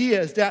that idea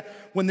is that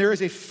when there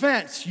is a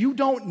fence, you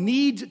don't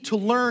need to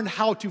learn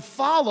how to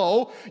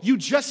follow. You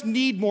just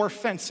need more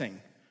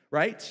fencing,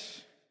 right?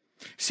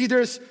 See,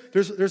 there's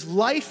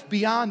life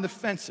beyond the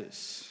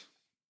fences,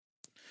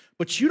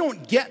 but you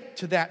don't get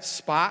to that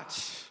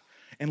spot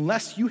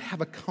unless you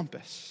have a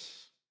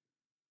compass.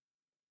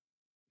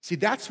 See,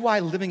 that's why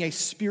living a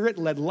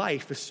Spirit-led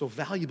life is so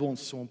valuable and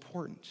so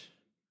important.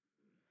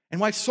 And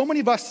why so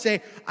many of us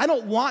say, I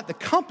don't want the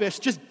compass,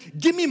 just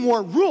give me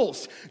more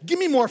rules, give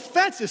me more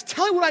fences,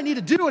 tell me what I need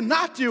to do and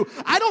not do.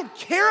 I don't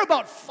care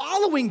about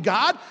following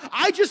God,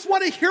 I just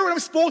want to hear what I'm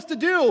supposed to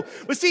do.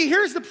 But see,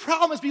 here's the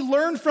problem as we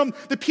learn from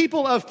the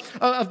people of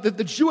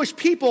the Jewish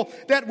people,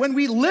 that when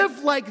we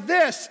live like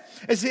this,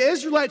 as the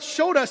Israelites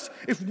showed us,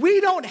 if we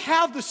don't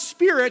have the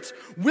Spirit,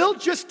 we'll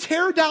just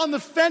tear down the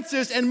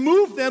fences and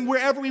move them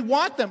wherever we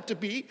want them to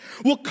be.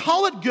 We'll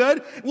call it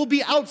good, we'll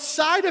be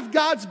outside of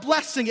God's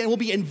blessing, and we'll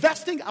be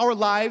investing our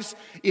lives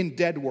in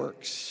dead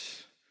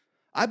works.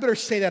 I better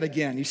say that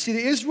again. You see,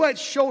 the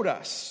Israelites showed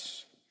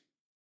us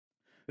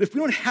that if we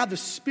don't have the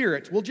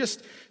Spirit, we'll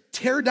just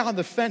tear down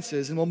the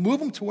fences and we'll move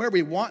them to where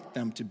we want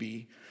them to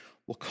be.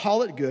 We'll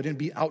call it good and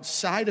be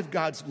outside of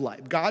God's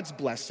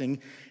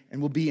blessing,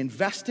 and we'll be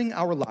investing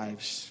our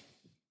lives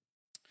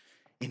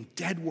in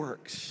dead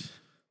works.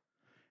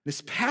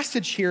 This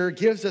passage here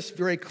gives us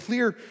very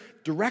clear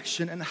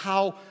direction on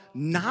how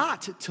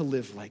not to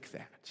live like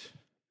that.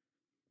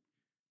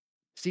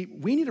 See,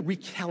 we need a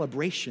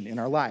recalibration in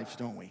our lives,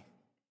 don't we?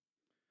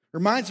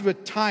 Reminds me of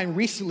a time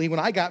recently when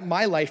I got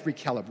my life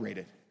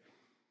recalibrated.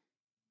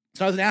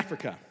 So I was in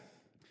Africa,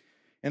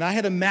 and I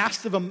had a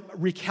massive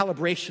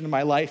recalibration in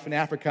my life in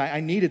Africa. I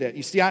needed it.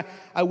 You see,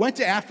 I went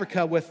to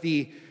Africa with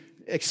the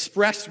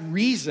express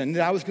reason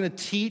that I was going to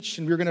teach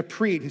and we were going to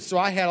preach. And so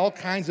I had all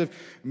kinds of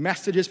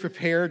messages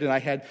prepared, and I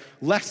had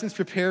lessons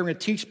prepared. We're going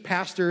to teach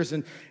pastors,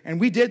 and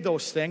we did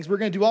those things. We're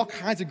going to do all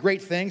kinds of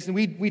great things, and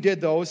we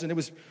did those, and it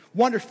was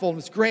wonderful, and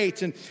it was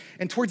great. And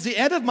towards the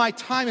end of my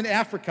time in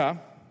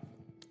Africa,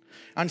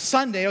 on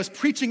Sunday, I was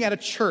preaching at a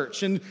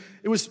church, and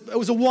it was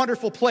a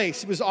wonderful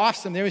place. It was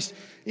awesome. There was,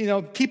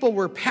 people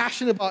were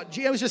passionate about,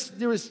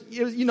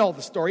 you know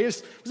the story.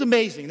 It was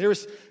amazing. There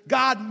was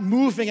God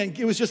moving, and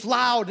it was just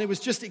loud, and it was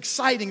just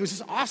exciting. It was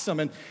just awesome.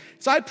 And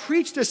so I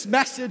preached this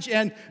message,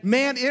 and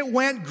man, it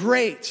went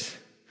great.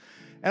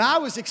 And I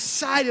was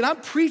excited. I'm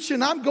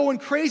preaching, I'm going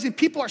crazy, and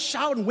people are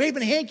shouting,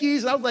 waving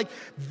hankies, and I was like,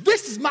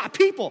 this is my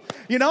people,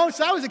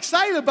 So I was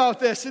excited about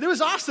this, and it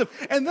was awesome.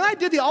 And then I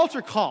did the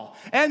altar call,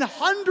 and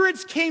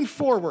hundreds came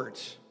forward.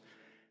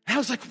 And I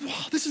was like,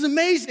 wow, this is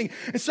amazing.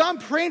 And so I'm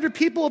praying for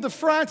people at the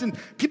front, and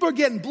people are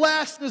getting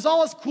blessed. There's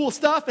all this cool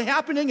stuff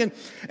happening.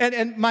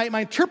 And my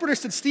interpreter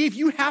said, Steve,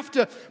 you have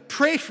to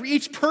pray for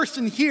each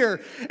person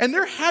here. And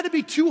there had to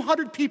be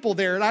 200 people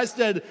there. And I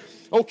said,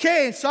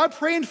 okay. And so I'm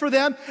praying for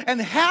them. And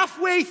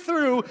halfway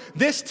through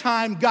this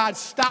time, God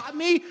stopped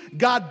me,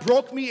 God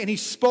broke me, and he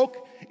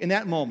spoke in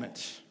that moment.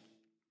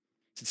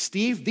 He said,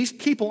 Steve, these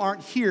people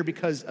aren't here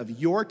because of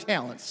your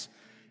talents,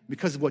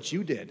 because of what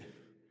you did.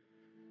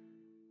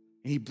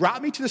 And he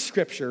brought me to the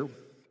scripture,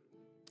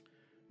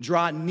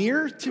 draw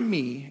near to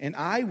me, and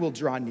I will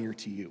draw near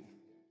to you.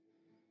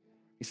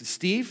 He said,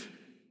 Steve,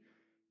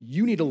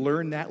 you need to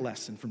learn that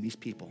lesson from these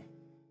people.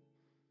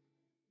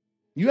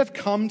 You have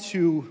come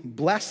to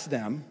bless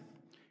them,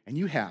 and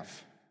you have.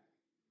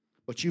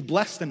 But you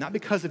blessed them not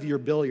because of your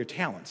ability or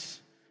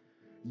talents.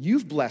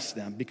 You've blessed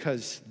them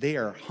because they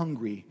are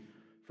hungry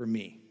for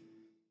me.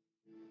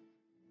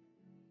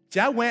 See,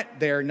 I went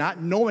there not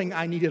knowing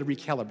I needed a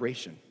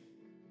recalibration.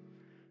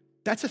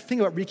 That's the thing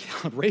about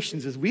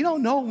recalibrations is we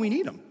don't know when we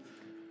need them,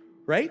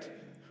 right?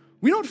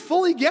 We don't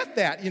fully get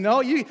that,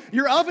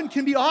 Your oven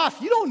can be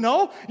off. You don't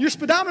know. Your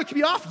speedometer can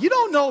be off. You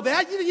don't know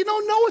that. You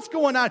don't know what's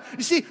going on.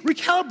 You see,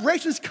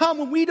 recalibrations come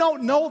when we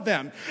don't know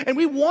them. And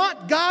we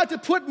want God to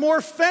put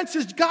more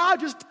fences. God,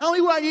 just tell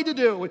me what I need to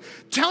do.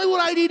 Tell me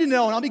what I need to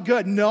know, and I'll be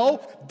good. No,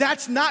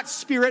 that's not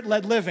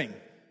Spirit-led living.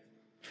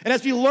 And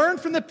as we learn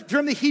from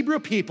the Hebrew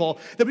people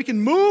that we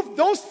can move,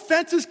 those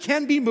fences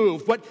can be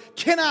moved. What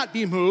cannot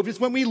be moved is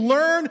when we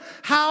learn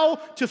how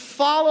to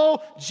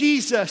follow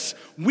Jesus,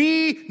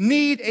 we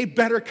need a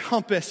better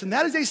compass. And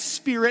that is a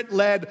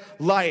Spirit-led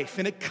life.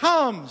 And it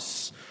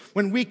comes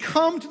when we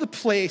come to the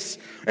place,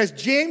 as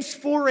James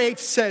 4:8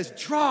 says,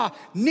 draw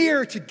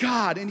near to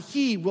God and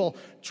he will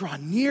draw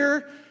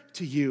near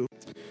to you.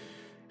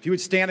 If you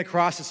would stand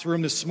across this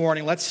room this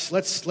morning,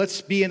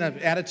 let's be in an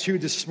attitude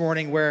this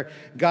morning where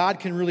God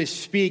can really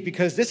speak,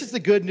 because this is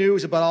the good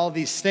news about all of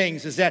these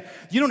things, is that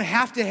you don't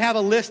have to have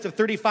a list of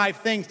 35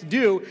 things to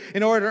do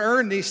in order to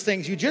earn these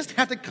things. You just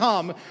have to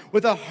come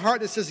with a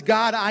heart that says,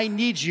 God, I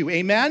need you.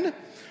 Amen?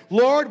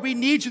 Lord, we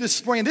need you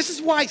this morning. This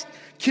is why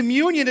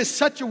communion is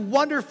such a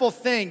wonderful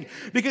thing,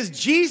 because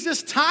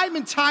Jesus time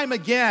and time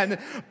again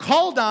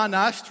called on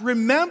us to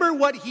remember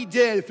what he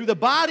did through the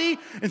body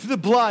and through the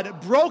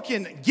blood,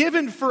 broken,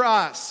 given for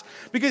us,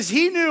 because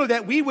he knew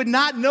that we would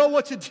not know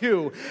what to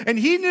do. And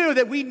he knew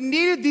that we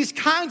needed these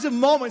kinds of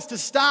moments to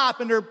stop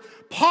and to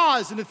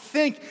pause and to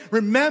think,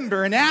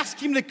 remember, and ask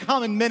him to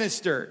come and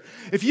minister.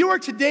 If you are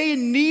today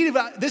in need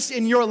of this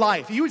in your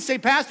life, you would say,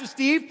 Pastor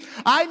Steve,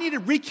 I need a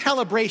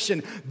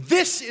recalibration.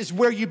 This is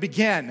where you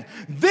begin.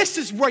 This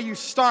is where you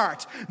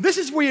start. This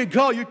is where you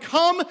go. You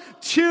come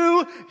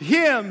to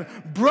him,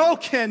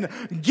 broken,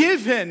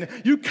 given.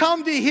 You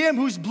come to him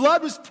whose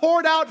blood was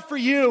poured out for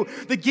you,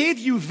 that gave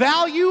you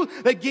value,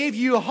 that gave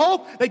you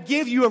hope, that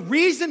gave you a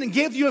reason and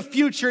gave you a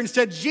future, and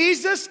said,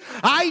 Jesus,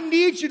 I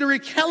need you to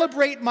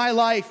recalibrate my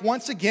life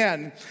once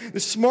again.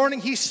 This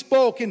morning he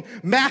spoke in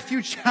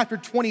Matthew chapter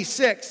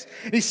 26.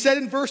 And he said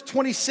in verse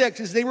 26,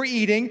 as they were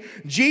eating,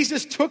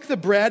 Jesus took the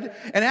bread,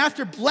 and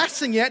after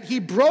blessing it, he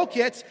broke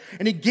it,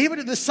 and he gave it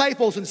to the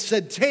disciples and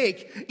said,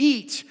 take,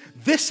 eat,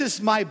 this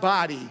is my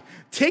body.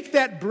 Take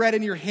that bread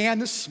in your hand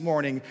this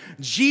morning.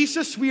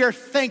 Jesus, we are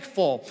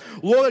thankful,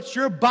 Lord, that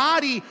your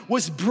body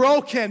was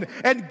broken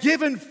and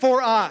given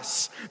for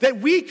us, that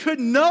we could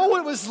know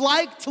what it was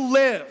like to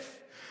live.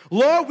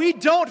 Lord, we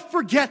don't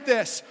forget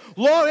this.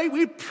 Lord,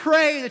 we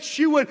pray that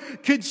you would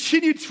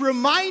continue to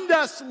remind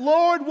us,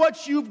 Lord,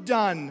 what you've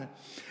done.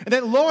 And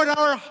that, Lord,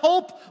 our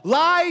hope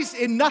lies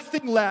in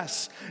nothing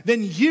less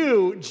than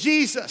you,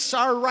 Jesus,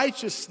 our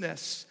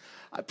righteousness.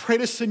 I pray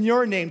this in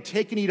your name.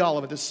 Take and eat all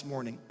of it this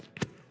morning.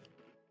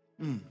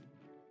 In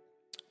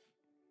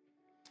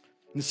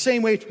the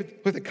same way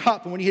with the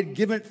cup, and when he had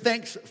given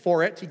thanks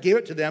for it, he gave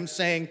it to them,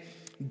 saying,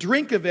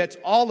 drink of it,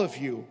 all of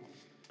you.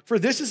 For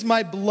this is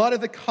my blood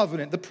of the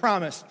covenant, the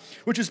promise,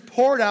 which is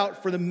poured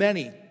out for the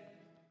many,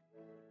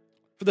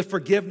 for the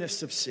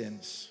forgiveness of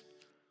sins.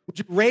 Would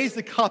you raise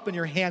the cup in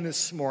your hand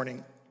this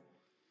morning?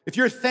 If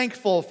you're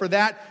thankful for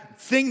that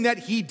thing that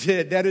he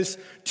did, that is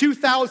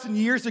 2,000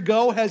 years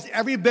ago, has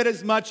every bit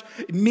as much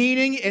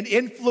meaning and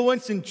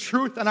influence and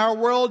truth in our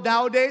world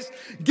nowadays,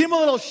 give him a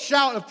little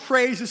shout of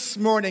praise this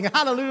morning.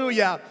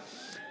 Hallelujah.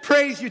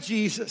 Praise you,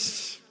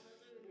 Jesus.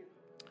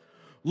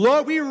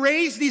 Lord, we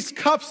raise these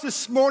cups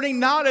this morning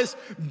not as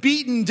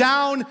beaten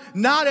down,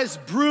 not as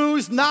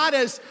bruised, not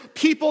as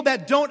people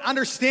that don't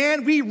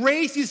understand. We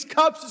raise these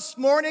cups this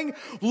morning,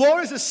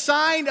 Lord, as a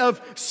sign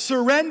of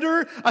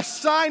surrender, a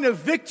sign of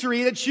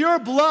victory, that your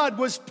blood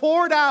was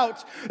poured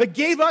out, that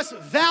gave us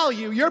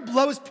value. Your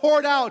blood was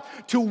poured out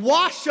to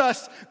wash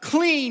us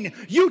clean.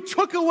 You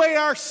took away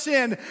our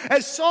sin.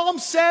 As Psalm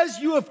says,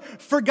 you have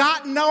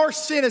forgotten our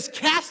sin, has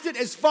cast it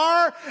as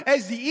far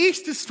as the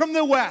east is from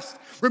the west.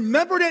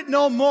 Remembered it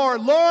no more.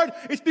 Lord,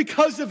 it's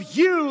because of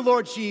you,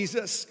 Lord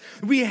Jesus.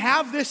 We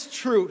have this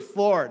truth,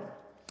 Lord.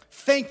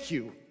 Thank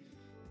you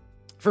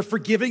for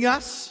forgiving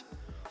us.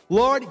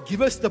 Lord,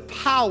 give us the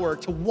power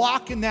to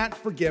walk in that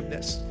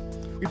forgiveness.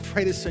 We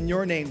pray this in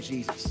your name,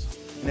 Jesus.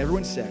 And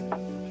everyone said,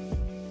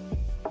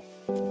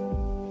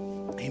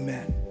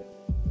 amen.